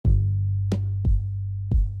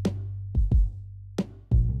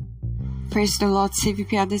Praise the Lord,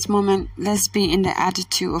 CVP. At this moment, let's be in the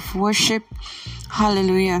attitude of worship.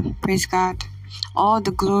 Hallelujah. Praise God. All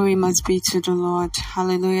the glory must be to the Lord.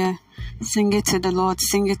 Hallelujah. Sing it to the Lord.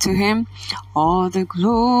 Sing it to Him. All the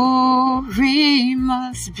glory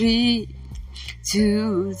must be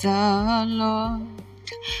to the Lord.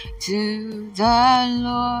 To the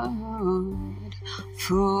Lord.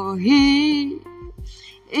 For He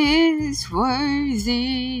is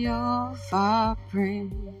worthy of our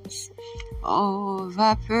praise. Of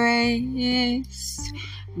our praise.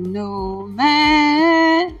 No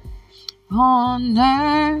man on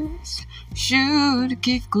earth should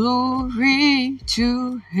give glory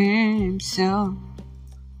to himself.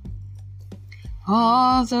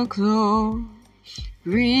 All the glory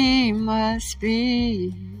must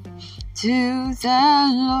be to the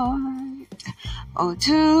Lord, oh,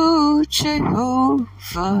 to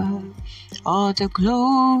Jehovah. All the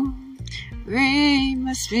glory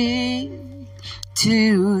must be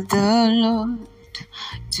to the Lord,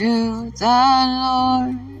 to the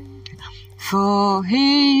Lord. For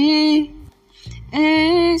He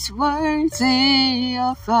is worthy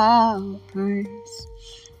of our praise,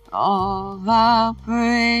 of our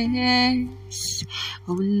praise.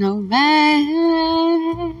 Oh, no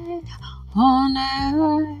man on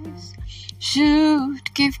earth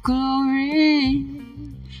should give glory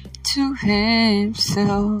to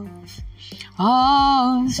himself.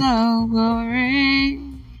 All the glory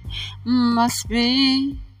must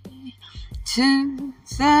be to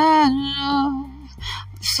the Lord.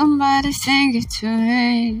 Somebody sing it to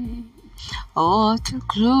Him. All the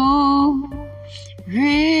glory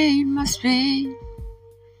must be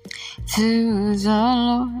to the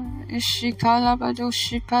Lord.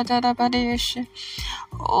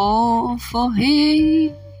 Oh, for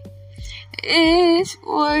He is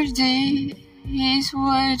worthy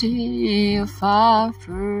of our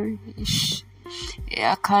praise.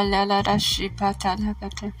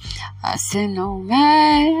 I say no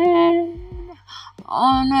man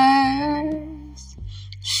on earth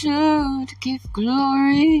should give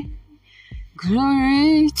glory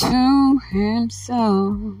to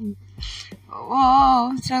himself.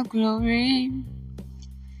 Oh, the glory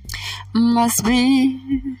must be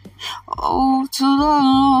to the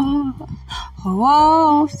Lord.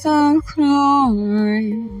 All the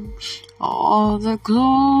glory, all the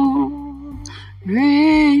glory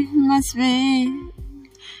must be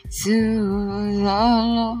to the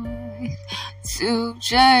Lord, to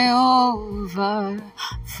Jehovah,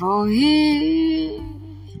 for He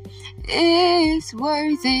is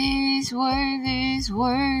worthy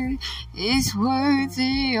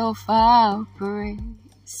of our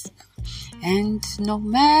praise. And no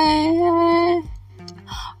man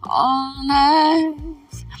on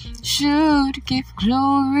earth should give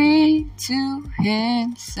glory to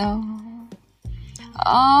himself.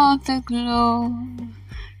 All the glory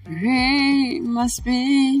must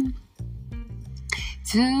be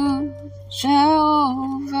to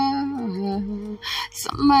Jehovah.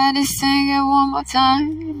 Somebody sing it one more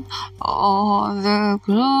time. All the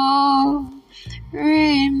glory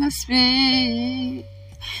must be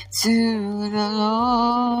to the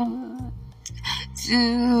Lord,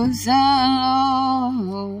 to the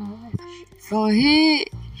Lord. For He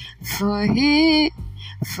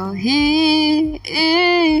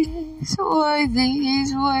is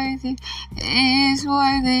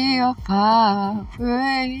worthy of our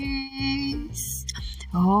praise.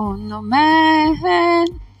 Oh, no man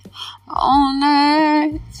on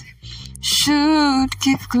earth should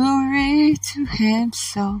give glory to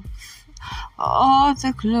himself. All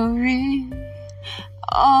the glory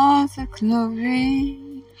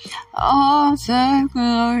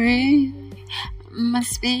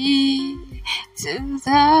must be to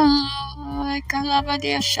the Lord.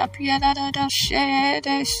 Kalabadia Shapiada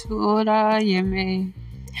Shede Sura Yeme.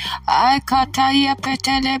 I kataya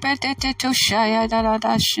petele betete to shaya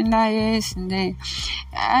da shina yesne.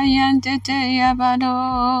 Ayante te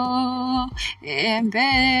yabado.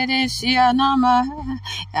 Embere sianama.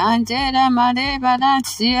 Antera mare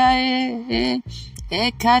balansia e.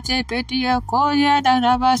 Ekate petia koya da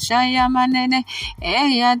rabashaya manene.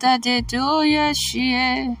 Eya da de doya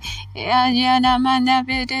shie. Ayana mana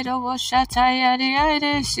bedero washataya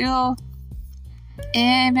riadesio.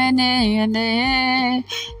 Emene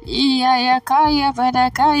iya kaya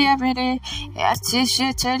bere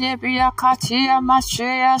atishe telebia katia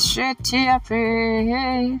machea shetia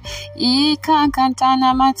pre ikan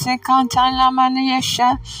kantana mate kantana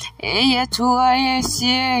maniesha eya tua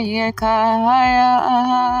yesie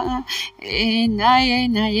kaya inaye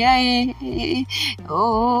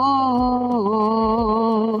oh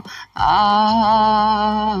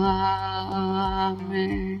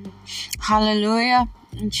Hallelujah.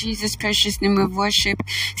 In Jesus' precious name of worship.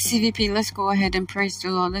 CVP, let's go ahead and praise the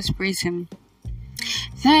Lord. Let's praise Him.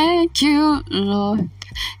 Thank you, Lord.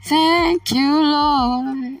 Thank you,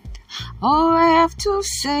 Lord. All I have to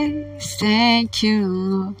say is thank you,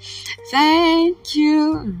 Lord. Thank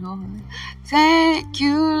you, Lord. Thank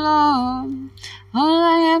you, Lord. All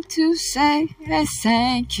I have to say is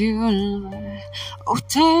thank you, Lord. Oh,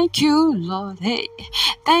 thank you, Lord. Hey,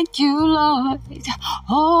 thank you, Lord.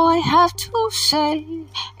 All I have to say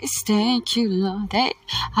is thank you, Lord. Hey,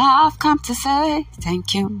 I've come to say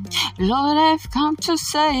thank you, Lord. I've come to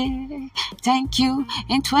say thank you.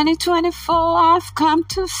 In 2024, I've come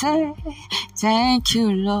to say thank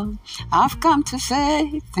you, Lord. I've come to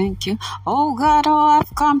say thank you. Oh God, all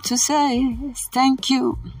I've come to say is thank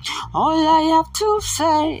you. All I have to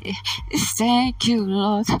say is thank you,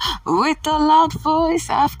 Lord. With a loud voice,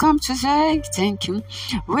 I've come to say thank you.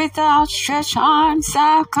 With outstretched arms,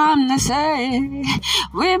 I've come to say.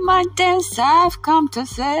 With my dance, I've come to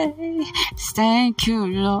say thank you,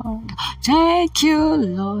 Lord. Thank you,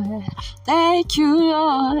 Lord. Thank you,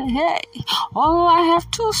 Lord. Hey, all I have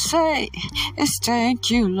to say is thank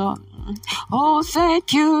you, Lord. Oh,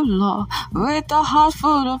 thank you, Lord, with a heart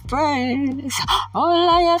full of praise. All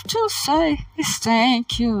I have to say is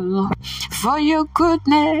thank you, Lord, for your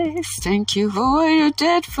goodness. Thank you for what you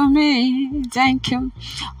did for me. Thank you.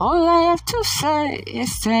 All I have to say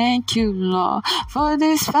is thank you, Lord, for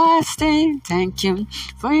this fasting. Thank you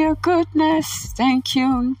for your goodness. Thank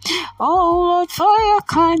you, oh Lord, for your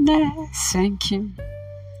kindness. Thank you.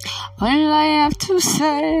 All I have to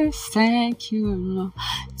say is thank you, Lord.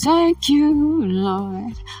 Thank you,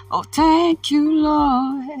 Lord. Oh, thank you,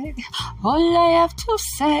 Lord. All I have to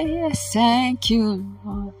say is thank you,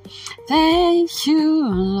 Lord. Thank you,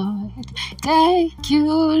 Lord. Thank you,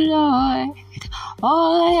 Lord.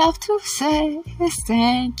 All I have to say is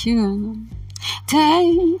thank you, Lord.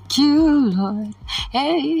 Thank you, Lord.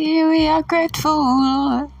 Hey, we are grateful,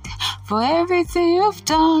 Lord, for everything you've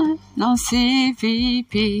done on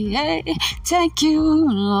CVP. Hey, thank you,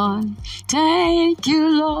 Lord. Thank you,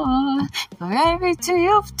 Lord, for everything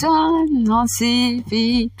you've done on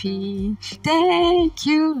CVP. Thank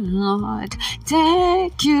you, Lord.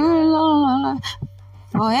 Thank you, Lord,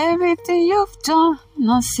 for everything you've done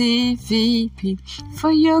on CVP.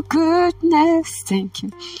 For your goodness, thank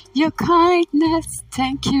you. Your kindness,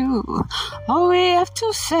 thank you. All we have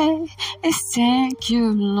to say is thank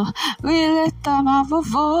you, Lord. We lift up our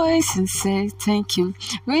voice and say thank you.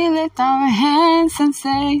 We lift our hands and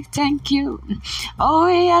say thank you. All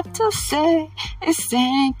we have to say is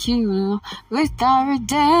thank you, Lord. With our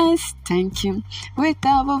dance, thank you. With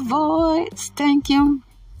our voice, thank you.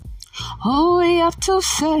 All we have to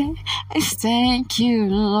say is thank you,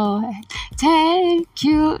 Lord. Thank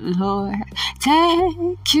you, Lord.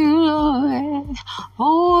 Thank you, Lord.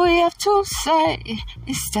 All we have to say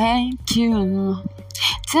is thank you, Lord.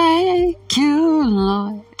 Thank you,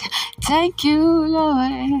 Lord. Thank you,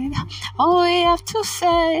 Lord. All we have to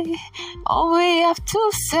say, all we have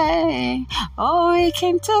to say, all we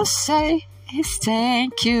came to say is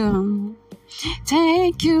thank you.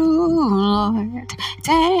 Thank you, Lord.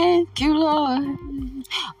 Thank you, Lord.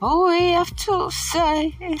 All we have to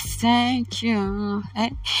say is thank you.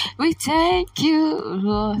 We thank you,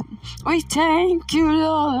 Lord. We thank you,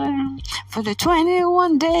 Lord, for the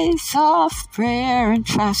 21 days of prayer and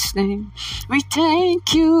fasting. We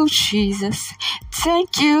thank you, Jesus.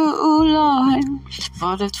 Thank you, Lord,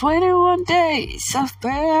 for the 21 days of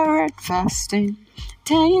prayer and fasting.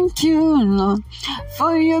 Thank you, Lord,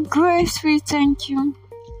 for your grace. We thank you.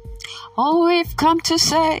 All we've come to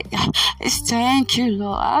say is thank you,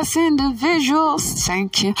 Lord. As individuals,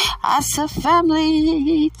 thank you. As a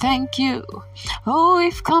family, thank you. All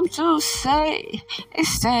we've come to say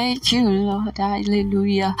is thank you, Lord.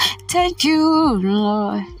 Hallelujah. Thank you,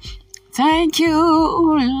 Lord. Thank you,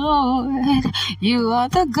 Lord. You are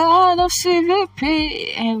the God of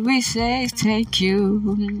CVP, and we say thank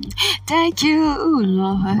you. Thank you,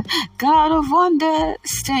 Lord. God of wonders,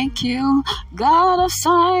 thank you. God of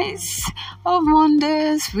signs, of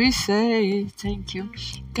wonders, we say thank you.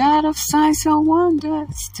 God of signs and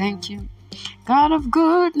wonders, thank you. God of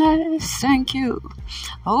goodness, thank you.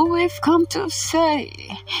 All we've come to say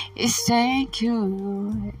is thank you,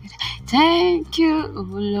 Lord. Thank you,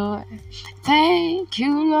 Lord. Thank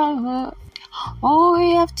you, Lord. All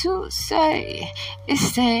we have to say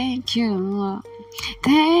is thank you, Lord.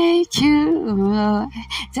 Thank you, Lord.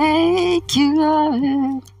 Thank you,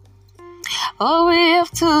 Lord. All we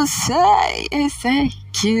have to say is thank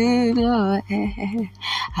you, Lord.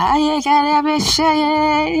 I gotta be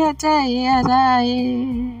shy,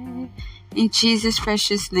 In Jesus'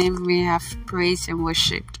 precious name we have praised and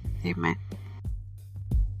worshipped. Amen.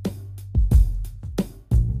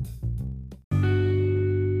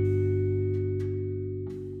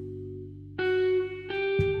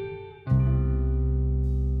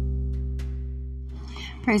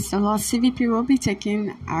 Praise the Lord. CVP will be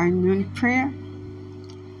taking our noon prayer.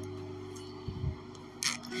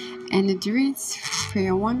 And it reads,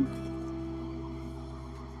 Prayer 1.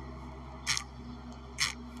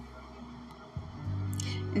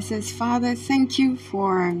 It says, Father, thank you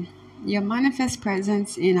for your manifest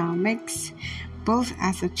presence in our midst, both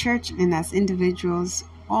as a church and as individuals,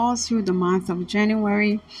 all through the month of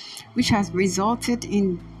January, which has resulted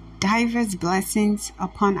in diverse blessings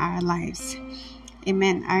upon our lives.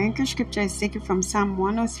 Amen. Our anchor scripture is taken from Psalm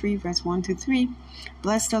 103, verse 1 to 3.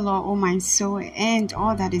 Bless the Lord, O my soul, and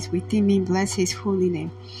all that is within me. Bless his holy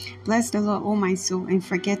name. Bless the Lord, O my soul, and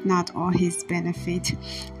forget not all his benefit,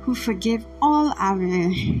 who forgive all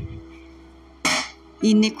our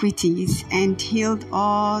iniquities and healed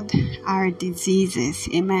all our diseases.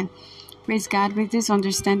 Amen. Praise God. With this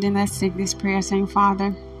understanding, let's take this prayer, saying,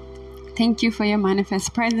 Father, thank you for your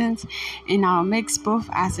manifest presence in our midst, both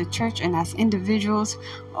as a church and as individuals,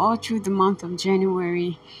 all through the month of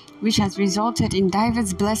January, which has resulted in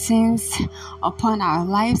diverse blessings upon our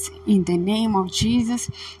lives in the name of Jesus.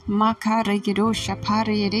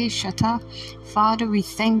 Father, we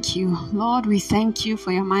thank you. Lord, we thank you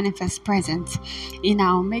for your manifest presence in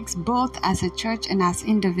our midst, both as a church and as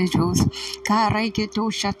individuals,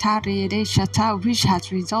 which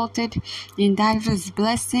has resulted in diverse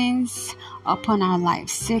blessings upon our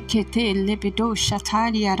lives.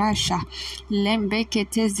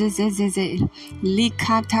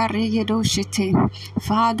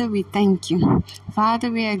 Father, we thank you.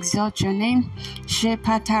 Father, we exalt your name.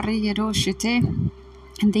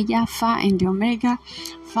 The Alpha and the Omega.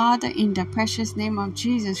 Father, in the precious name of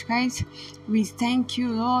Jesus Christ, we thank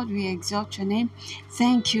you, Lord. We exalt your name.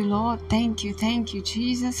 Thank you, Lord. Thank you,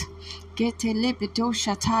 Jesus.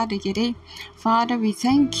 Father, we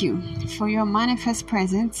thank you for your manifest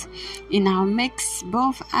presence in our midst,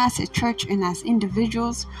 both as a church and as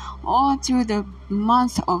individuals, all through the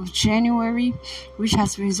month of January, which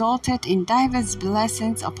has resulted in diverse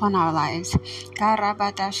blessings upon our lives.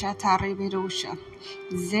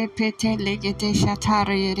 Zepete legete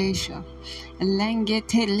shatariedesha.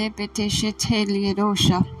 Lengete lepete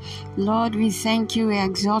sheteliedosha. Lord, we thank you, we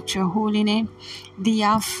exalt your holy name, the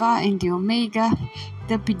Alpha and the Omega,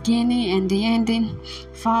 the beginning and the ending.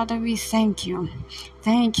 Father, we thank you.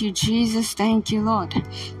 Thank you, Jesus. Thank you, Lord.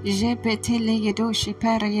 Jepete legedosha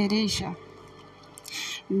pariedesha.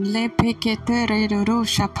 Lepekete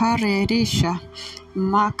redosha pariedesha.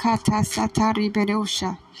 Makata satari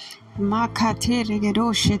bedosha. Makate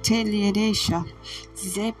legedosha teliedesha.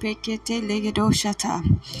 Zepekete legedoshata.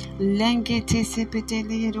 Lengete sepete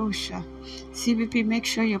legedosha. CVP, make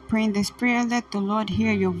sure you're praying this prayer. Let the Lord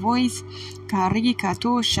hear your voice.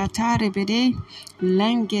 Karikato shatare bede.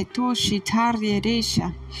 Lengeto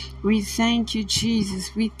shitariedesha. We thank you,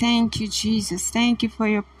 Jesus. We thank you, Jesus. Thank you for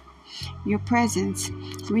your presence.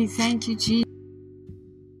 We thank you, Jesus.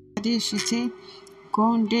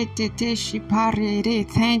 Thank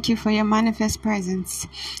you for your manifest presence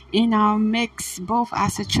in our mix, both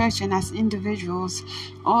as a church and as individuals,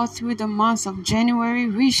 all through the month of January,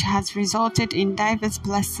 which has resulted in diverse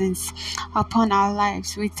blessings upon our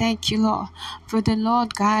lives. We thank you, Lord, for the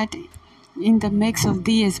Lord God in the mix of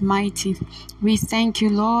thee is mighty. We thank you,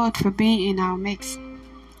 Lord, for being in our mix.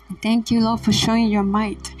 Thank you, Lord, for showing your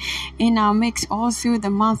might in our mix all through the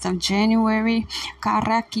month of January.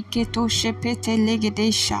 Karakiketo shepete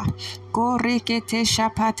legedesha. Korekete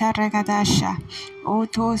shapata ragadasha.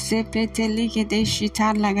 Oto sepete ligedeshi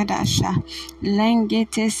talagadasha.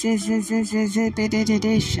 Lengete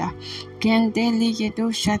sezezezezebededesha. Kendeli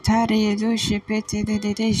gedosha tare edoshe pete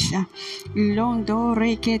dedesha. Londo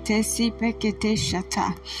rekete sipekete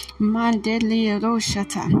shata. Mandeli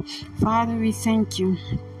edoshata. Father, we thank you.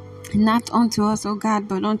 Not unto us, O God,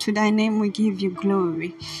 but unto thy name we give you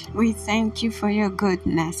glory. We thank you for your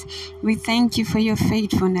goodness. We thank you for your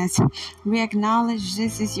faithfulness. We acknowledge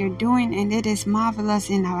this is your doing and it is marvelous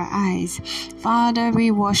in our eyes. Father,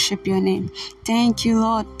 we worship your name. Thank you,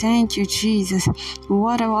 Lord. Thank you, Jesus.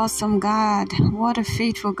 What an awesome God. What a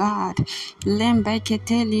faithful God.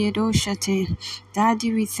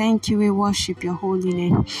 Daddy, we thank you. We worship your holy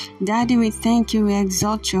name. Daddy, we thank you. We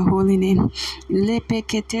exalt your holy name.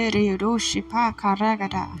 Roshipa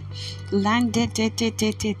karagada lande te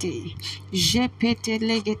jepete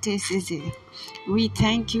legete seze. We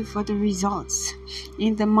thank you for the results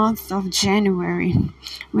in the month of January.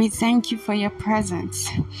 We thank you for your presence.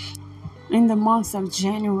 in the month of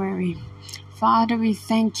January. Father, we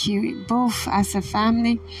thank you both as a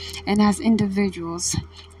family and as individuals.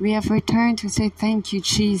 We have returned to say thank you,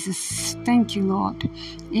 Jesus. Thank you, Lord.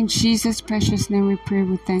 In Jesus' precious name we pray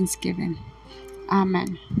with thanksgiving.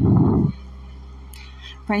 Amen.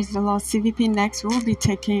 Praise the Lord. CVP, next we'll be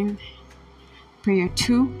taking prayer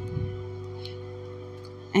 2.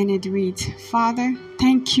 And it reads, Father,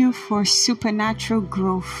 thank you for supernatural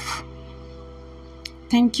growth.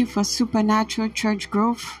 Thank you for supernatural church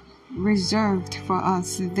growth reserved for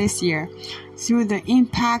us this year through the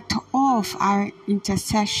impact of our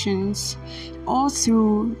intercessions, all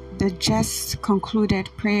through the just concluded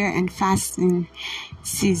prayer and fasting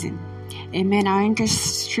season. Amen. Our English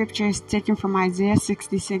scripture is taken from Isaiah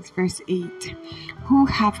 66 verse 8. Who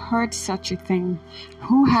have heard such a thing?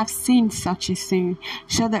 Who have seen such a thing?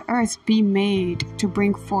 Shall the earth be made to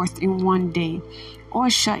bring forth in one day? Or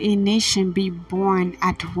shall a nation be born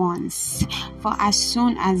at once? For as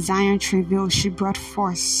soon as Zion travailed, she brought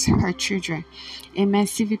forth her children. Amen.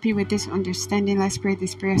 CVP, with this understanding, let's pray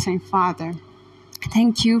this prayer saying, Father,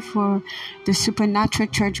 thank you for the supernatural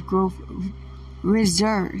church growth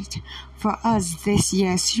reserved for us this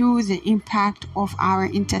year through the impact of our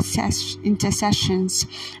intercessions,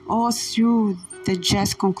 all through the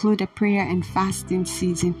just concluded prayer and fasting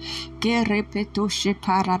season.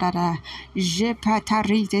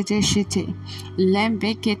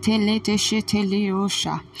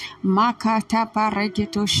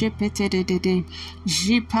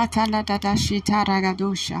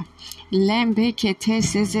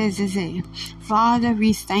 Father,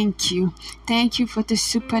 we thank you. Thank you for the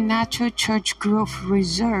supernatural church growth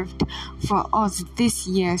reserved for us this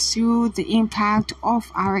year through the impact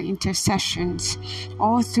of our intercessions,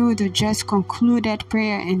 all through the just concluded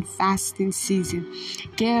prayer and fasting season.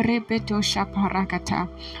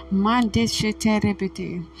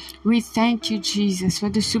 We thank you, Jesus, for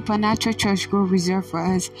the supernatural church growth reserved for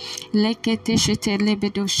us.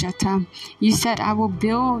 You said, I will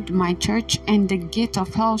build my church and the gate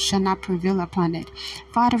of hell shall not prevail upon it.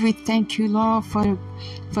 Father, we thank you, Lord, for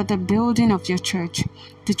the building of your church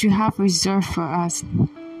that you have reserved for us.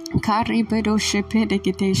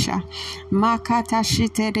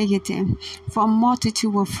 For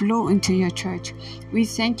multitude will flow into your church. We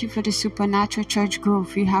thank you for the supernatural church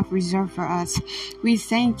growth you have reserved for us. We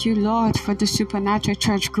thank you, Lord, for the supernatural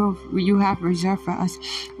church growth you have reserved for us.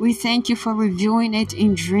 We thank you for reviewing it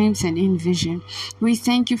in dreams and in vision. We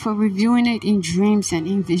thank you for reviewing it in dreams and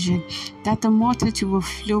in vision, that the multitude will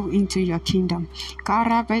flow into your kingdom.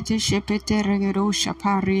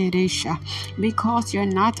 Because you're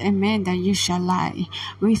not a man that you shall lie.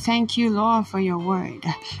 We thank you, Lord, for your word.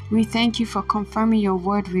 We thank you for confirming your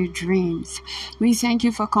word with dreams. We thank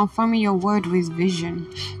you for confirming your word with vision.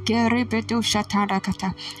 You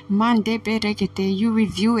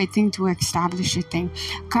review a thing to establish a thing.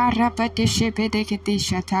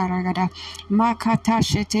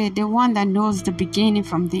 The one that knows the beginning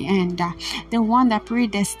from the end. The one that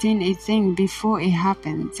predestined a thing before it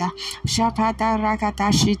happens.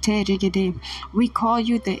 We call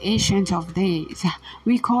you the Ancient of Days.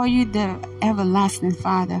 We call you the Everlasting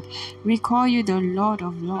Father. We call you the Lord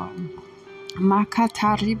of Lords.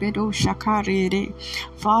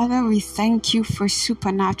 Father, we thank you for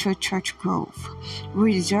supernatural church growth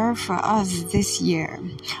reserved for us this year.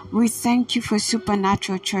 We thank you for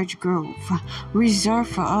supernatural church growth reserved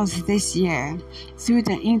for us this year through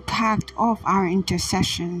the impact of our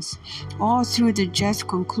intercessions, all through the just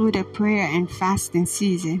concluded prayer and fasting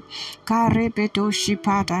season.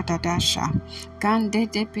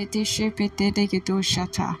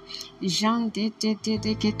 Jean de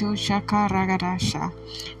Shakaragadasha,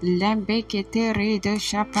 Lambekete Redo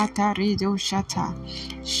Shapata Redo Shata,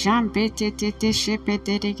 Shambete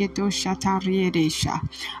Shepete Redo Shata Riedesha,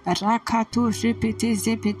 Rakatu Repete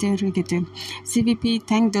Zepete Rigete. CVP,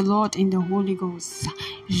 thank the Lord in the Holy Ghost.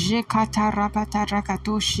 Jekata Rapata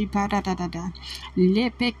Rakato Shipadadada,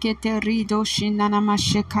 Lepekete Rido Shinanama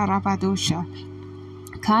Shekarabadosha.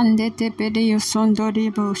 Kandete bede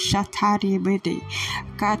yosondori bo shatari bede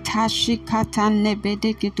katashi katane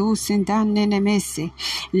bede kedu sindane nemese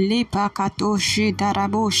lipa katoshi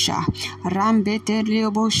darabosha rambete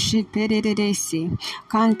lioboshi pededesi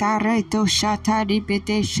kantareto shatari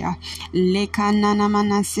bedesha lekanana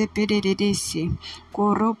manase pededesi.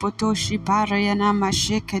 Koropotoshi parayana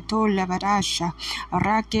masheketo levadasha.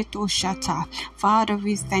 Raketo shata. Father,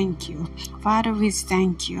 we thank you. Father, we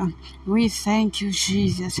thank you. We thank you,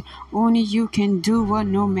 Jesus. Only you can do what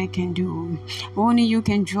no man can do. Only you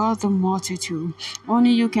can draw the multitude.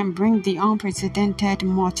 Only you can bring the unprecedented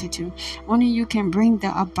multitude. Only you can bring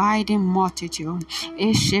the abiding multitude.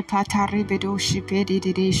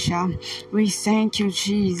 We thank you,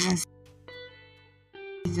 Jesus.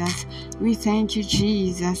 We thank you,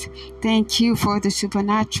 Jesus. Thank you for the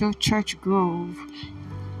supernatural church growth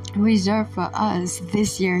reserved for us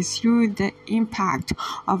this year through the impact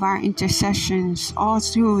of our intercessions, all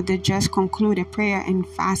through the just concluded prayer and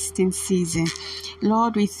fasting season.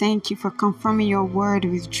 Lord, we thank you for confirming your word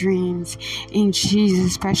with dreams. In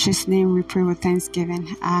Jesus' precious name we pray with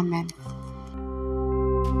thanksgiving. Amen.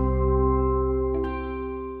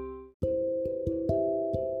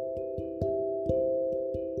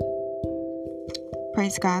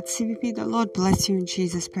 Praise God. CVP, the Lord bless you in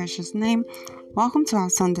Jesus' precious name. Welcome to our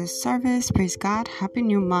Sunday service. Praise God. Happy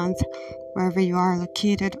new month, wherever you are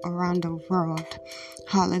located around the world.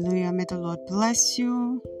 Hallelujah. May the Lord bless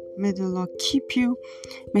you. May the Lord keep you.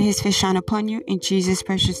 May his face shine upon you in Jesus'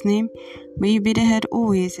 precious name. May you be the head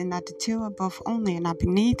always and not the tail, above only and not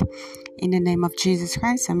beneath. In the name of Jesus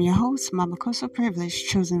Christ, I'm your host, Mama Kosso, privileged,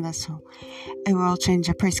 chosen vessel, a world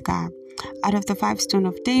changer. Praise God. Out of the 5 stones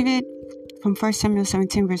of David, from 1 Samuel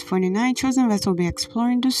 17 verse 49, chosen vessel will be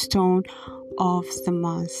exploring the stone of the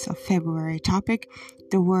month of February. Topic,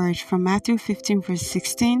 the word, from Matthew 15 verse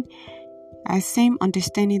 16. As same,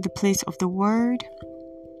 understanding the place of the word,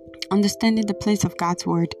 understanding the place of God's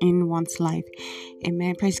word in one's life.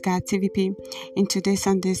 Amen. Praise God, TVP. In today's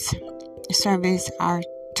Sunday's service, our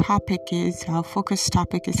focus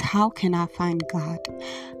topic is, how can I find God?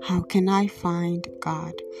 How can I find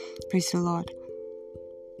God? Praise the Lord.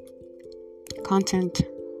 Content.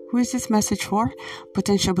 Who is this message for?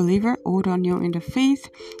 Potential believer, old or new in the faith.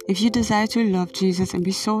 If you desire to love Jesus and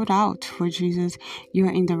be sold out for Jesus, you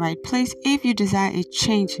are in the right place. If you desire a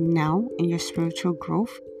change now in your spiritual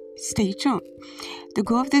growth, stay tuned. The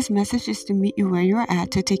goal of this message is to meet you where you are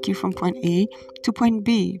at, to take you from point A to point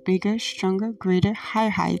B, bigger, stronger, greater, higher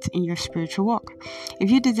heights in your spiritual walk. If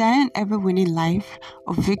you desire an ever-winning life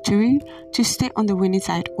of victory, to stay on the winning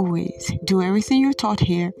side always, do everything you're taught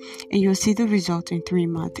here, and you'll see the result in 3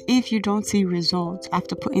 months. If you don't see results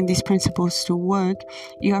after putting these principles to work,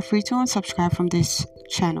 you are free to unsubscribe from this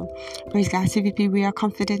channel. Praise God, CVP. We are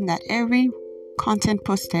confident that every content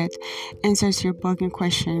posted answers your bugging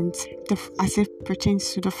questions as it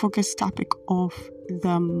pertains to the focus topic of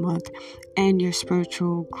the month and your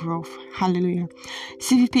spiritual growth. Hallelujah.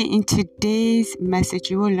 CVP, in today's message,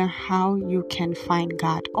 you will learn how you can find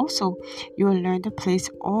God. Also, you will learn the place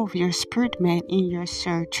of your spirit man in your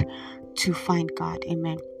search to find God.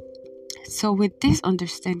 Amen. So with this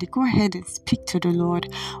understanding, go ahead and speak to the Lord.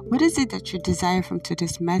 What is it that you desire from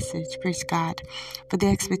today's message? Praise God. For the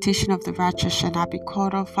expectation of the righteous shall not be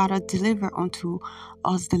cut off. Father, deliver unto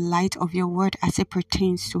us the light of your word as it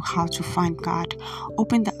pertains to how to find God.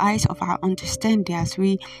 Open the eyes of our understanding as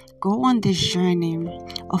we go on this journey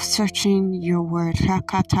of searching your word. Pray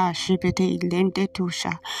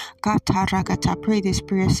this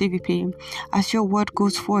prayer, CVP. As your word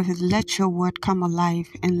goes forth, let your word come alive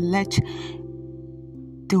and let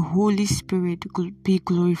the Holy Spirit be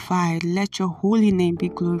glorified. Let your holy name be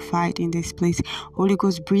glorified in this place. Holy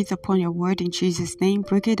Ghost, breathe upon your word in Jesus' name.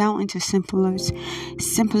 Break it down into simplest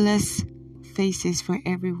faces for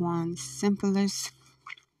everyone, simplest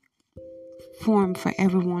form for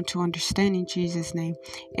everyone to understand in Jesus' name.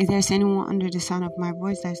 If there's anyone under the sound of my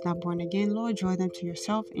voice that is not born again, Lord, draw them to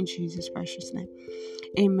yourself in Jesus' precious name.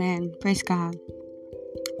 Amen. Praise God.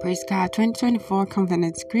 Praise God. 2024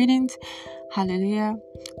 Covenants greetings. Hallelujah.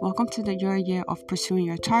 Welcome to your year of pursuing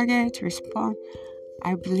your target. Respond.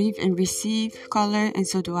 I believe and receive color, and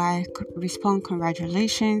so do I. Respond.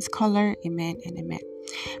 Congratulations, color. Amen and amen.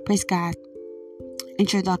 Praise God.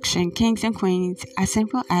 Introduction. Kings and queens, as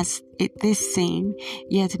simple as it this seems,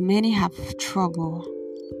 yet many have trouble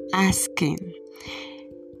asking.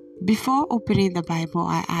 Before opening the Bible,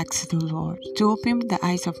 I asked the Lord to open the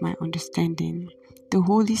eyes of my understanding, the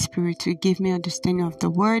Holy Spirit to give me understanding of the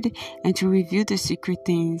Word and to reveal the secret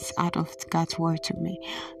things out of God's Word to me.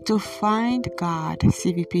 To find God,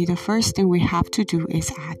 CVP, the first thing we have to do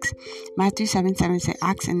is ask. Matthew 7:7 says,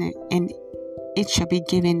 ask and it shall be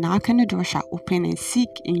given. Knock and the door shall open, and seek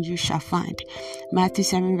and you shall find. Matthew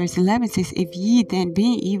 7 verse 11 says, if ye then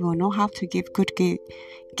being evil know how to give good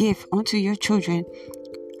gift unto your children,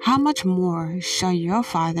 how much more shall your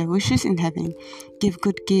Father which is in heaven give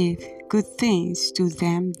good things to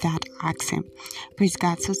them that ask him. Praise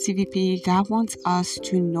God. So CVP, God wants us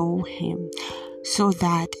to know him so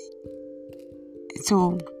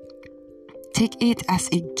take it as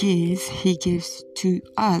a gift he gives to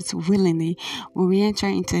us willingly when we enter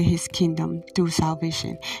into his kingdom through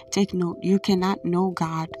salvation. Take note, you cannot know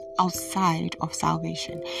God outside of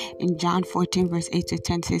salvation. In John 14 verse 8 to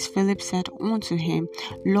 10 says, Philip said unto him,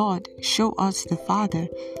 Lord, show us the Father,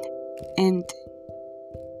 and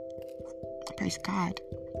praise God,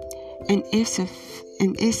 and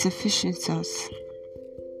it sufficient us.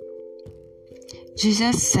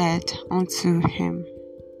 Jesus said unto him,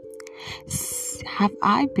 have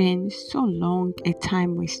I been so long a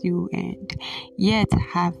time with you, and yet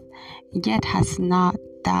has not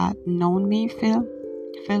thou known me,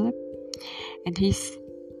 Philip? And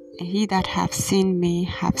he that hath seen me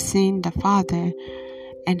hath seen the Father.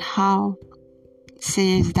 And how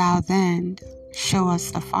sayest thou then, show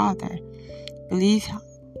us the Father? Believe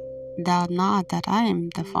thou not that I am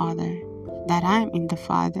the Father, that I am in the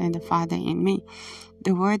Father, and the Father in me?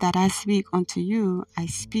 The word that I speak unto you, I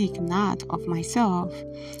speak not of myself,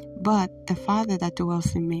 but the Father that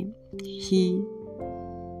dwells in me, he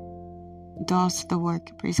does the work.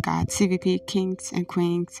 Praise God. CVP, kings and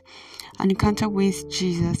queens, an encounter with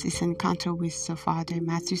Jesus is an encounter with the Father.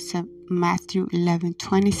 Matthew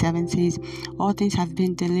 11:27 says, all things have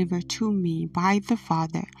been delivered to me by the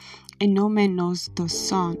Father, and no man knows the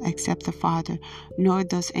Son except the Father, nor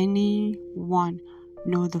does anyone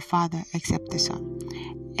know the Father except the Son,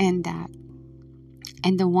 and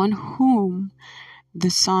the one whom the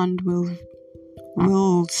Son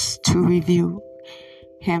wills to reveal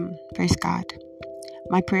him. Praise God.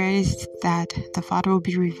 My prayer is that the Father will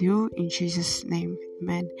be revealed in Jesus' name.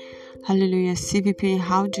 Amen. Hallelujah. CVP,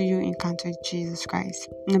 how do you encounter Jesus Christ?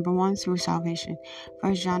 Number 1, through salvation.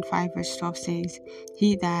 1 John 5 verse 12 says,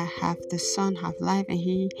 he that hath the Son hath life, and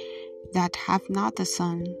he that hath not the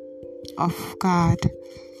Son of God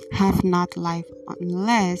have not life,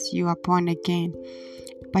 unless you are born again.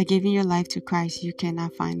 By giving your life to Christ, you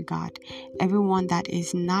cannot find God. Everyone that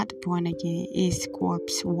is not born again is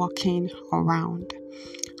corpse walking around.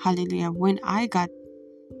 Hallelujah. When I got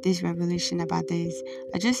this revelation about this,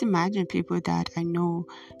 I just imagined people that I know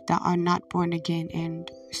that are not born again and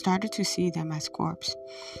started to see them as corpse.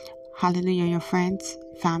 Hallelujah. Your friends,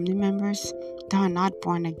 family members that are not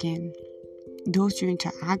born again, those you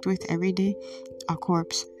interact with every day, are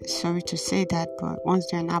corpse. Sorry to say that, but once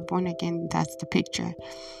they're not born again, that's the picture.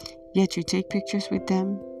 Yet you take pictures with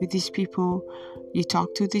them, with these people, you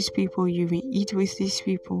talk to these people, you even eat with these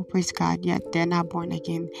people, praise God, yet they're not born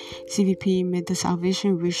again. CVP, may the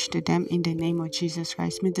salvation reach to them in the name of Jesus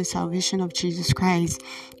Christ. May the salvation of Jesus Christ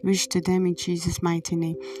reach to them in Jesus' mighty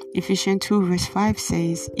name. Ephesians 2 verse 5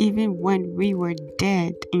 says, even when we were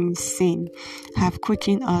dead in sin, have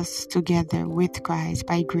quickened us together with Christ.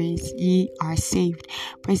 By grace ye are saved.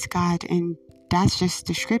 Praise God. And that's just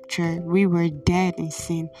the scripture. We were dead in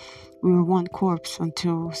sin. We were one corpse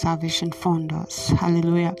until salvation found us.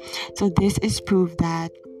 Hallelujah. So this is proof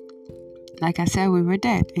that, like I said, we were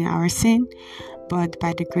dead in our sin, but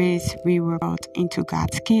by the grace we were brought into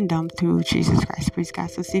God's kingdom through Jesus Christ. Praise God.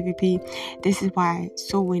 So CVP, this is why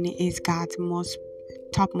soul winning is God's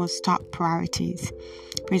top priorities.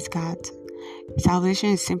 Praise God.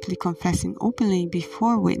 Salvation is simply confessing openly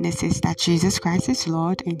before witnesses that Jesus Christ is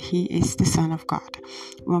Lord and he is the Son of God.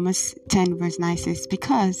 Romans 10 verse 9 says,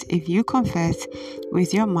 because if you confess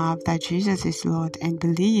with your mouth that Jesus is Lord and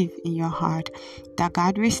believe in your heart that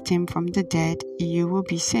God raised him from the dead, you will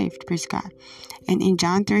be saved. Praise God. And in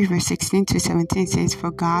John 3 verse 16 to 17 says,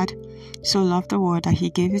 for God so loved the world that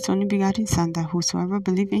he gave his only begotten Son, that whosoever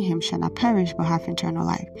believe in him shall not perish but have eternal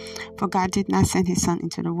life. For God did not send his Son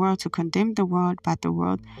into the world to condemn the world, but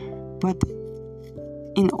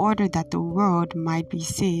in order that the world might be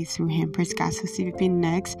saved through him. Praise God. So CVP,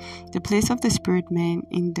 next, the place of the spirit man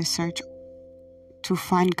in the search to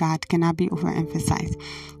find God cannot be overemphasized.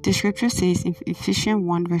 The scripture says in Ephesians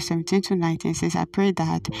 1 verse 17 to 19 says, I pray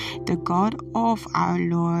that the God of our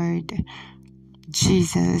Lord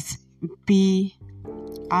Jesus, the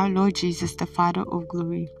Father of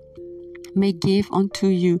glory, may give unto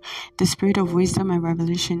you the spirit of wisdom and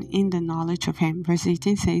revelation in the knowledge of him. Verse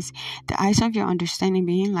 18 says, the eyes of your understanding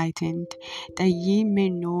be enlightened, that ye may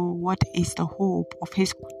know what is the hope of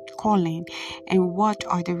his calling, and what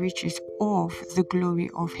are the riches of the glory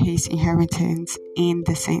of his inheritance in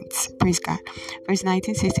the saints. Praise God. Verse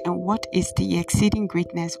 19 says, and what is the exceeding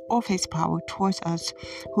greatness of his power towards us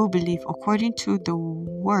who believe, according to the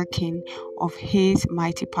working of his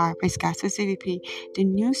mighty power. Praise God. So CVP, the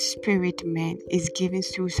new spirit man is given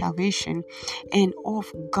through salvation and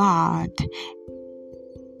of God,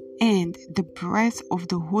 and the breath of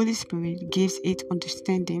the Holy Spirit gives it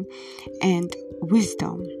understanding and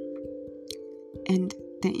wisdom, and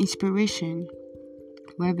the inspiration,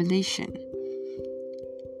 revelation.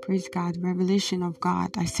 Praise God, revelation of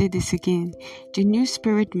God. I say this again. The new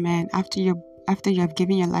spirit man, after you have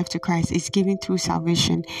given your life to Christ, is given through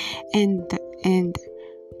salvation, and the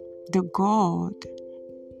God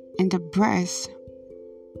and the breath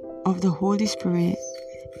of the Holy Spirit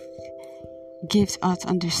gives us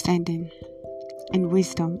understanding and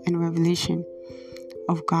wisdom and revelation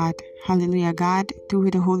of God. Hallelujah. God,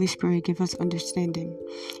 through the Holy Spirit, give us understanding.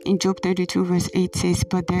 In Job 32 verse 8 says,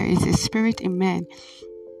 but there is a spirit in man,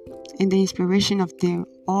 in the inspiration of the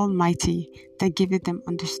Almighty, that giveth them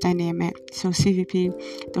understanding. Amen. So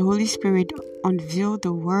CVP, the Holy Spirit unveiled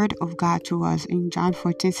the word of God to us. In John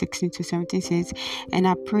 14:16-17 says, and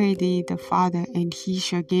I pray thee the Father, and he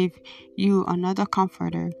shall give you another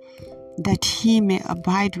comforter, that he may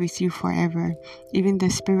abide with you forever, even the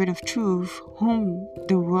Spirit of truth, whom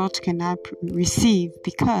the world cannot receive,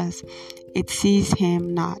 because it sees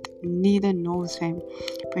him not, neither knows him.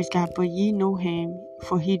 Praise God. But ye know him,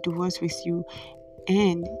 for he dwells with you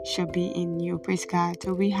and shall be in you. Praise God.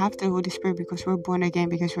 So we have the Holy Spirit because we're born again,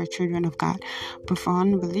 because we're children of God. But for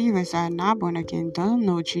unbelievers that are not born again, don't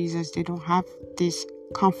know Jesus, they don't have this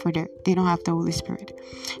comforter, they don't have the Holy Spirit.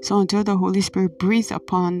 So until the Holy Spirit breathes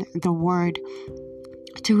upon the word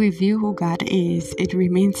to reveal who God is, it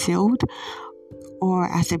remains sealed, or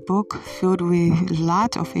as a book filled with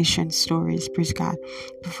lots of ancient stories. Praise God.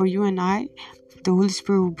 But for you and I, the Holy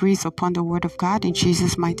Spirit will breathe upon the word of God in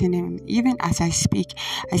Jesus' mighty name. Even as I speak,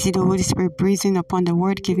 I see the Holy Spirit breathing upon the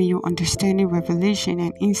word, giving you understanding, revelation,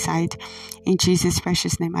 and insight in Jesus'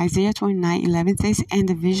 precious name. Isaiah 29:11 says, and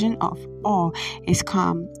the vision of all is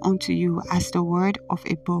come unto you as the word of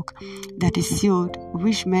a book that is sealed,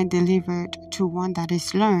 which man delivered to one that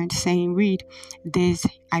is learned, saying, read this,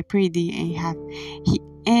 I pray thee,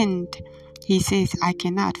 and he says, I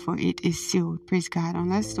cannot, for it is sealed. Praise God.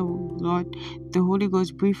 Unless the Holy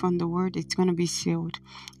Ghost breathe on the word, it's going to be sealed.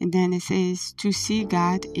 And then it says, to see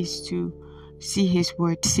God is to see his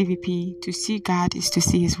word. CVP, to see God is to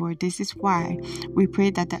see his word. This is why we pray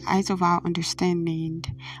that the eyes of our understanding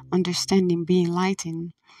be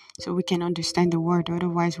enlightened, so we can understand the word.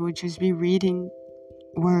 Otherwise, we'll just be reading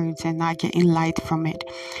words and not getting light from it.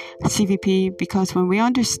 CVP, because when we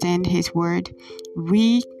understand his word,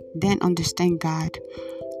 we then understand God.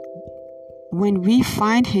 When we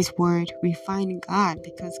find his word, we find God,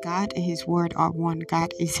 because God and his word are one.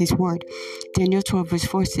 God is his word. Daniel 12 verse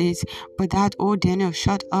 4 says, but that, O Daniel,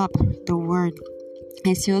 shut up the word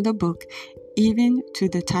and seal the book, even to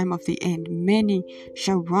the time of the end. Many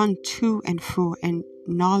shall run to and fro, and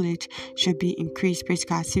knowledge shall be increased. Praise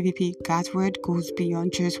God. CVP, God's word goes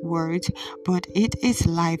beyond just words, but it is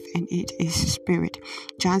life and it is spirit.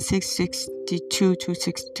 John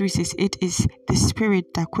 6:62-63 says, it is the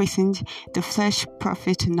spirit that quickens, the flesh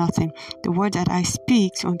profit nothing. The word that I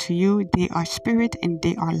speak unto you, they are spirit and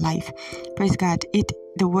they are life. Praise God.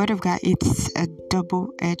 The word of God, it's a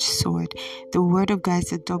double-edged sword. The word of God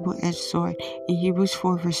is a double-edged sword. In Hebrews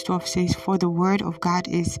 4 verse 12 says, for the word of God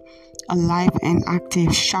is alive and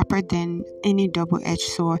active, sharper than any double-edged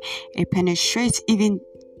sword. It penetrates even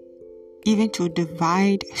to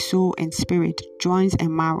divide soul and spirit, joints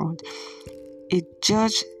and marrow. It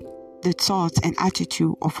judges the thoughts and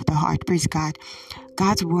attitude of the heart. Praise God.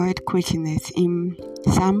 God's word quickeneth. In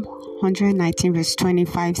Psalm 119 verse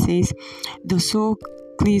 25 says, the soul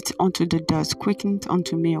cleaveth unto the dust, quickeneth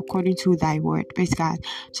unto me according to thy word. Praise God.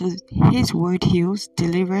 So his word heals,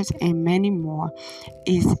 delivers, and many more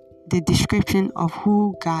is the description of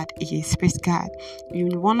who God is. Praise God.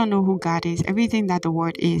 You want to know who God is, everything that the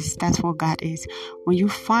word is, that's what God is. When you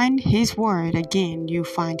find his word, again, you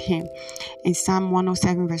find him. In Psalm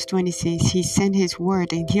 107 verse 20 says, he sent his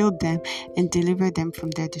word and healed them and delivered them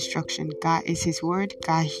from their destruction. God is his word.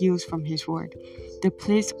 God heals from his word. The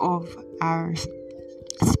place of our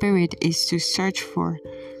spirit is to search for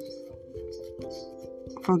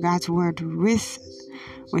God's word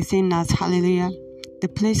within us. Hallelujah. The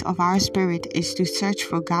place of our spirit is to search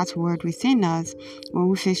for God's word within us when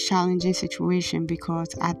we face challenging situations,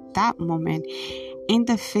 because at that moment, in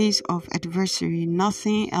the face of adversity,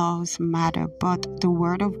 nothing else matters but the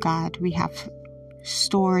word of God. We have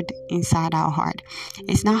stored inside our heart.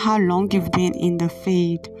 It's not how long you've been in the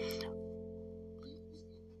faith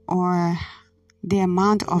or the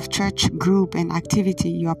amount of church group and activity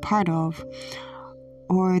you are part of,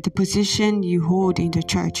 or the position you hold in the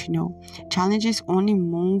church. Challenges only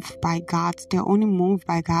move by they're only moved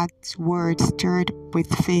by God's word stirred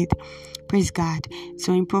with faith. Praise God.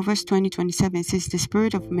 So in Proverbs 20:27 it says, the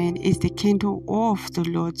spirit of man is the candle of the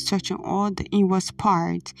Lord, searching all the inward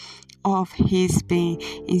parts of his being.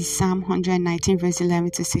 In Psalm 119 verse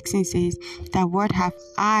 11 to 16 says, that word have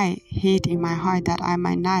I hid in my heart, that I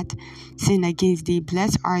might not sin against thee.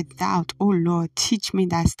 Blessed art thou, O Lord, teach me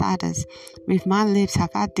thy statutes. With my lips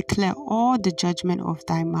have I declared all the judgment of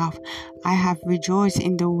thy mouth. I have rejoiced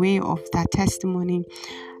in the way of thy testimony.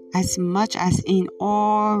 As much as in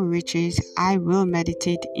all riches, I will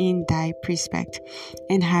meditate in thy precept,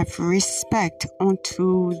 and have respect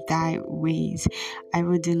unto thy ways. I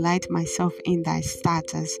will delight myself in thy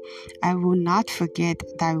statutes. I will not forget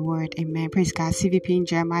thy word. Amen. Praise God. CVP in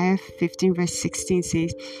Jeremiah 15 verse 16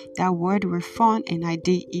 says, thy word were fun, and I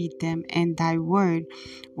did eat them, and thy word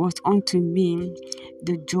was unto me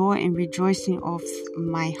the joy and rejoicing of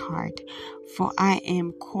my heart, for I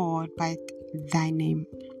am called by thy name.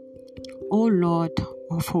 O Lord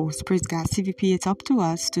of hosts. Praise God. CVP, it's up to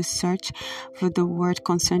us to search for the word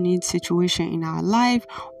concerning situation in our life,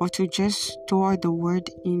 or to just store the word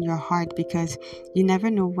in your heart, because you never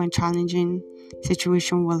know when challenging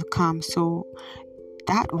situation will come. So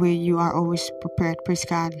that way you are always prepared. Praise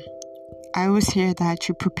God. I always hear that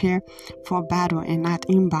you prepare for battle and not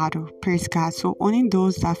in battle. Praise God. So only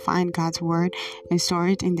those that find God's word and store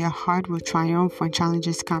it in their heart will triumph when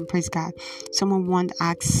challenges come. Praise God. Someone once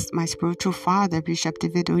asked my spiritual father, Bishop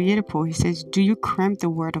David Oyedepo, he says, do you cramp the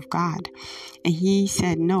word of God? And he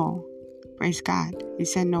said, no. Praise God. He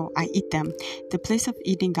said, no, I eat them. The place of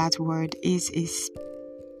eating God's word is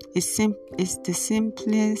the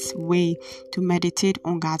simplest way to meditate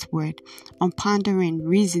on God's word, on pondering,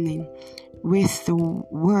 reasoning with the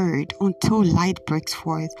word until light breaks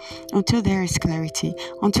forth, until there is clarity,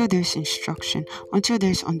 until there's instruction, until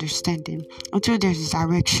there's understanding, until there's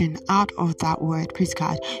direction out of that word. Praise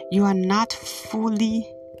God. You have not fully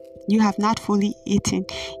eaten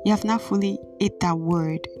that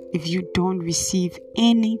word if you don't receive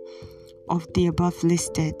any of the above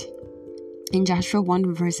listed. In Joshua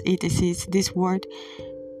 1 verse 8 it says, this word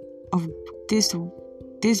of this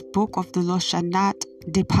book of the law shall not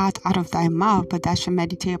depart out of thy mouth, but thou shalt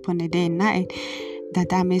meditate upon it day and night, that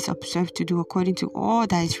thou mayest observe to do according to all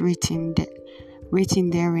that is written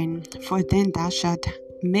therein. For then thou shalt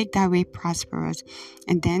make thy way prosperous,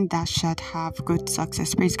 and then thou shalt have good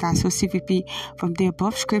success. Praise God. So CVP, from the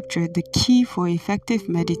above scripture, the key for effective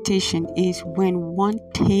meditation is when one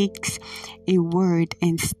takes a word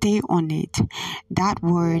and stay on it. That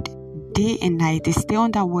word day and night. They stay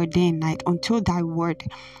on that word day and night until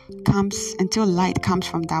light comes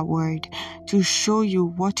from that word to show you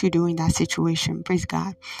what to do in that situation. Praise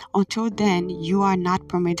God. Until then, you are not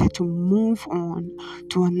permitted to move on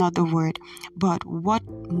to another word. But what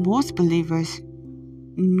most believers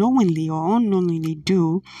knowingly or unknowingly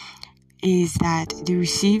do is that they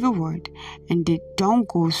receive a word and they don't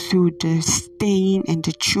go through the staying and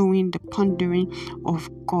the chewing, the pondering of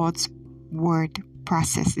God's word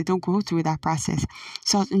process. They don't go through that process.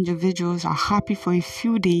 Such individuals are happy for a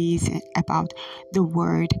few days about the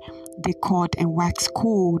word they caught and wax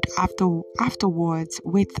cold afterwards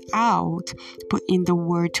without putting the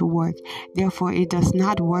word to work. Therefore, it does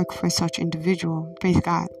not work for such individual. Praise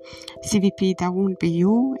God. CVP, that won't be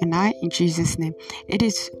you and I in Jesus' name. It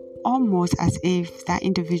is almost as if that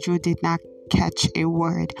individual did not catch a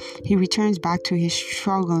word. He returns back to his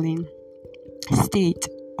struggling state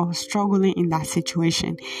or struggling in that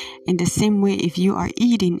situation. In the same way, if you are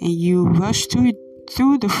eating and you rush through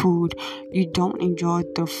the food, you don't enjoy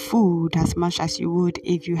the food as much as you would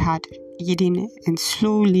if you had eaten and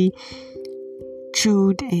slowly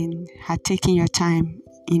chewed and had taken your time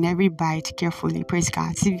in every bite carefully. Praise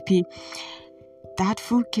God. CVP, that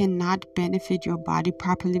food cannot benefit your body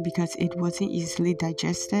properly because it wasn't easily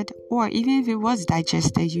digested, or even if it was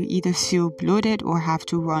digested, you either feel bloated or have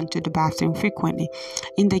to run to the bathroom frequently.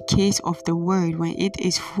 In the case of the word, when it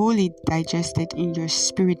is fully digested in your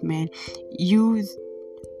spirit man, you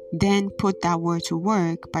then put that word to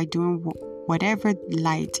work by doing whatever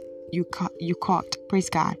light you caught. Praise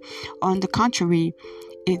God. On the contrary,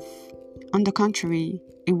 if On the contrary,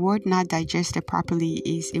 a word not digested properly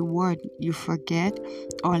is a word you forget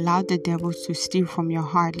or allow the devil to steal from your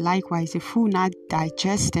heart. Likewise, a food not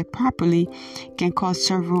digested properly can cause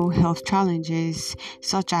several health challenges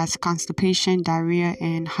such as constipation, diarrhea,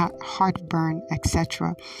 and heartburn,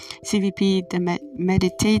 etc. CVP, the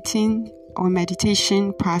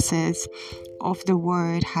meditation process of the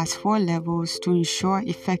word has 4 levels to ensure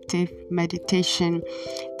effective meditation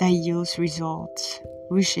that yields results,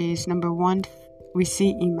 which is number 1, we see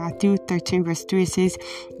in Matthew 13 verse 3, it says,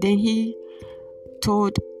 "Then he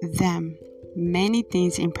told them many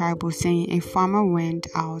things in parables, saying, A farmer went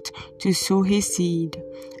out to sow his seed.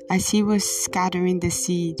 As he was scattering the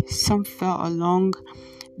seed, some fell along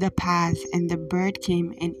the path, and the bird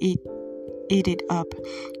came and ate it up."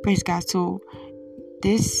 Praise God. So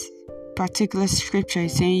this particular scripture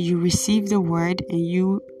is saying you receive the word and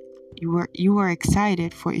you were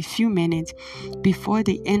excited for a few minutes. Before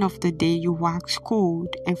the end of the day, you wax cold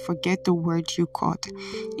and forget the word you caught.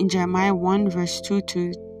 In Jeremiah 1 verse 2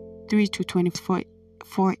 to 3 to 24,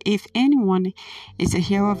 "For if anyone is a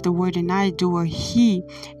hearer of the word and not a doer, he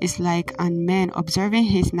is like a man observing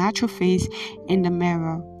his natural face in the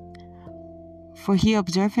mirror. For he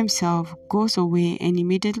observes himself, goes away, and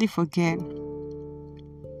immediately forgets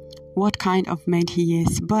what kind of man he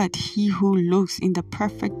is. But he who looks in the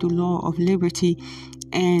perfect law of liberty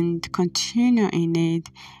and continue in it,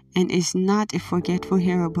 and is not a forgetful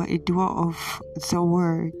hearer, but a doer of the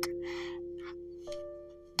word."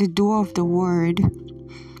 The doer of the word,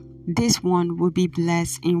 this one will be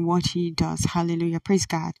blessed in what he does. Hallelujah. Praise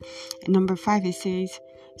God. And number 5, it says,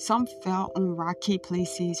 "Some fell on rocky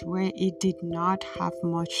places where it did not have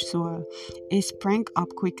much soil. It sprang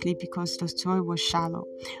up quickly because the soil was shallow.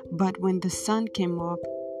 But when the sun came up,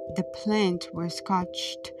 the plants were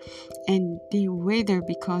scorched and they withered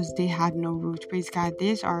because they had no root." Praise God.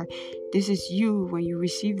 This is you when you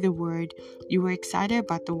receive the word. You were excited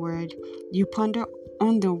about the word. You ponder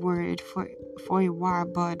on the word for a while,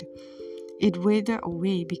 but it withered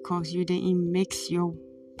away because you didn't mix your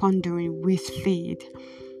pondering with faith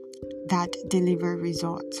that deliver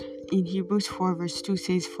results. In Hebrews 4 verse 2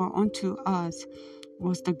 says, "For unto us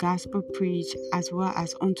was the gospel preached as well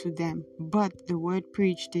as unto them, but the word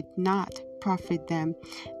preached did not profit them,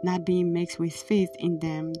 not being mixed with faith in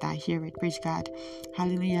them that hear it." Praise God.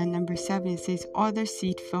 Hallelujah. Number 7 says, "Other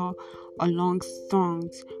seed fell along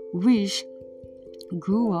thorns, which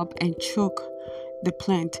grew up and choked the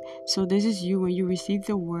plant." So this is you when you receive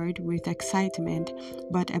the word with excitement,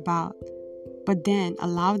 but then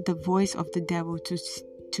allow the voice of the devil to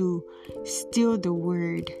steal the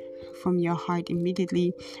word from your heart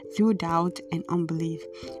immediately through doubt and unbelief.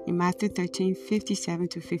 In Matthew 13 57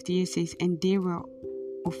 to 58 says, "And they were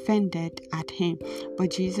offended at him.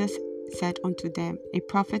 But Jesus said unto them, A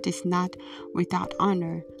prophet is not without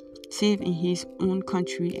honor, save in his own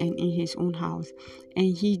country and in his own house.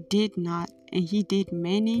 And he did not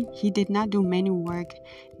do many work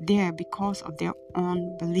there because of their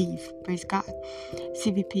unbelief." Praise God.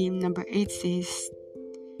 CVP number 8 says,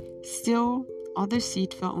 "Still other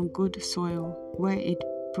seed fell on good soil, where it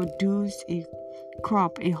produced a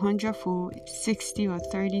crop 100-fold, 60 or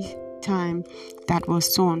 30 times that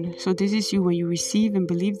was sown." So this is you when you receive and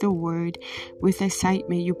believe the word with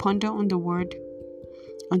excitement. You ponder on the word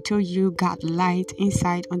until you got light,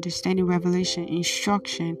 insight, understanding, revelation,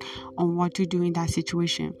 instruction on what to do in that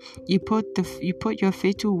situation. You put your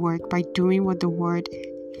faith to work by doing what the word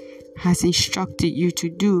has instructed you to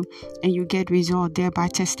do, and you get result, thereby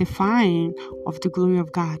testifying of the glory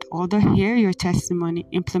of God. Others hear your testimony,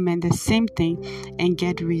 implement the same thing, and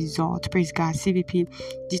get result. Praise God. CVP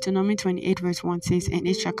Deuteronomy 28 verse 1 says, "And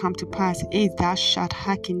it shall come to pass, if thou shalt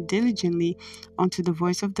hearken diligently unto the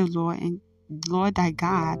voice of the Lord thy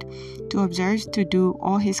God, to observe to do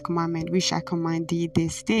all his commandments which I command thee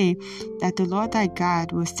this day, that the Lord thy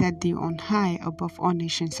God will set thee on high above all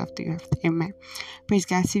nations of the earth." Amen. Praise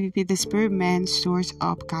God. CVP the spirit man stores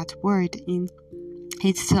up God's word in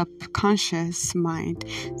his subconscious mind.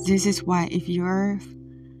 This is why if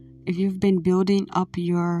you've been building up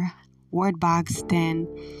your word box, then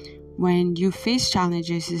when you face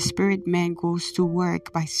challenges, the spirit man goes to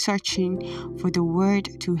work by searching for the word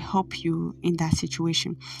to help you in that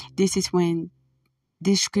situation. This is when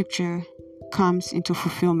this scripture comes into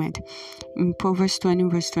fulfillment. In Proverbs 20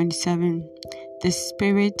 verse 27, "The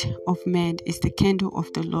spirit of man is the candle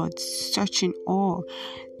of the Lord, searching all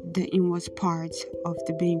the inward parts of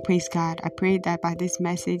the being." Praise God. I pray that by this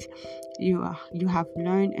message you have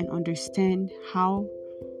learned and understand how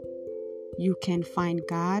you can find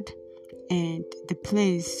God and the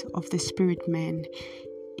place of the spirit man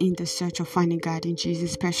in the search of finding God in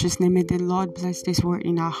Jesus' precious name. May the Lord bless this word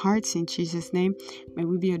in our hearts in Jesus' name. May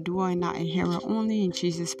we be a doer and not a hearer only in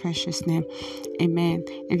Jesus' precious name. Amen.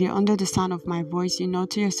 If you're under the sound of my voice, you know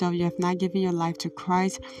to yourself you have not given your life to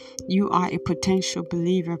Christ. You are a potential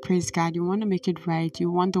believer. Praise God. You want to make it right. You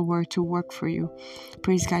want the word to work for you.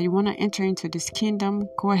 Praise God. You want to enter into this kingdom.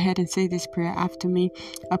 Go ahead and say this prayer after me.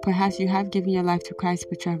 Or perhaps you have given your life to Christ,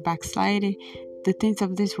 but you have backslided. The things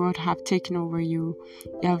of this world have taken over you.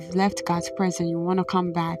 You have left God's presence. You want to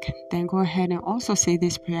come back. Then go ahead and also say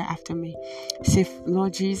this prayer after me. Say,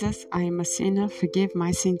 Lord Jesus, I am a sinner. Forgive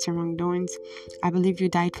my sins and wrongdoings. I believe you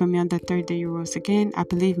died for me on the third day you rose again. I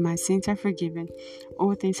believe my sins are forgiven.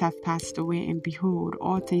 All things have passed away, and behold,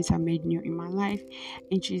 all things are made new in my life.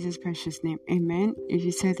 In Jesus' precious name, amen. If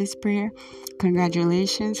you said this prayer,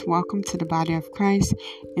 congratulations. Welcome to the body of Christ.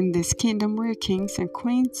 In this kingdom, we're kings and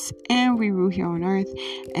queens, and we rule here on earth.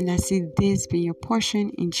 And I see this being your portion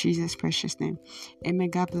in Jesus' precious name. Amen.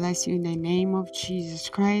 God bless you in the name of Jesus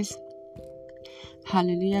Christ.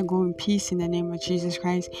 Hallelujah. Go in peace in the name of Jesus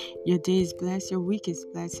Christ. Your day is blessed. Your week is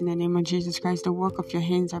blessed in the name of Jesus Christ. The work of your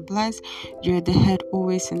hands are blessed. You're the head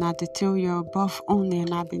always and not the tail. You're above only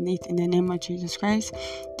and not beneath in the name of Jesus Christ.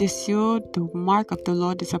 The seal, the mark of the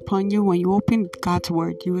Lord is upon you. When you open God's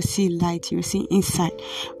word, you will see light. You will see insight,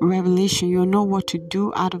 revelation. You'll know what to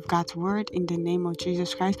do out of God's word in the name of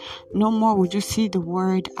Jesus Christ. No more would you see the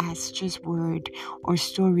word as just word or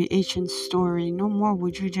story, ancient story. No more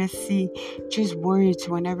would you just see just words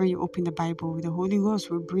whenever you open the Bible. The Holy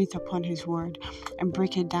Ghost will breathe upon his word and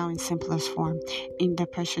break it down in simplest form in the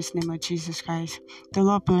precious name of Jesus Christ. The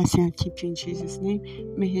Lord bless you and keep you in Jesus' name.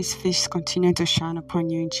 May his face continue to shine upon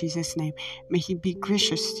you in Jesus' name. May he be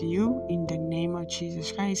gracious to you in the name of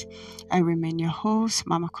Jesus Christ. I remain your host,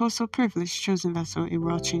 Mama Kosso, privileged chosen vessel, a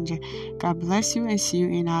world changer. God bless you and see you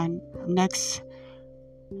in our next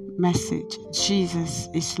message. Jesus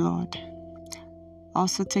is Lord.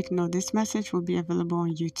 Also take note, this message will be available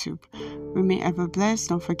on YouTube. Remain ever blessed.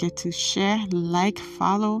 Don't forget to share, like,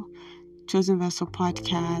 follow Chosen Vessel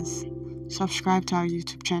Podcast. Subscribe to our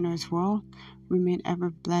YouTube channel as well. Remain ever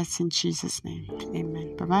blessed in Jesus' name.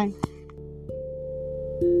 Amen. Bye-bye.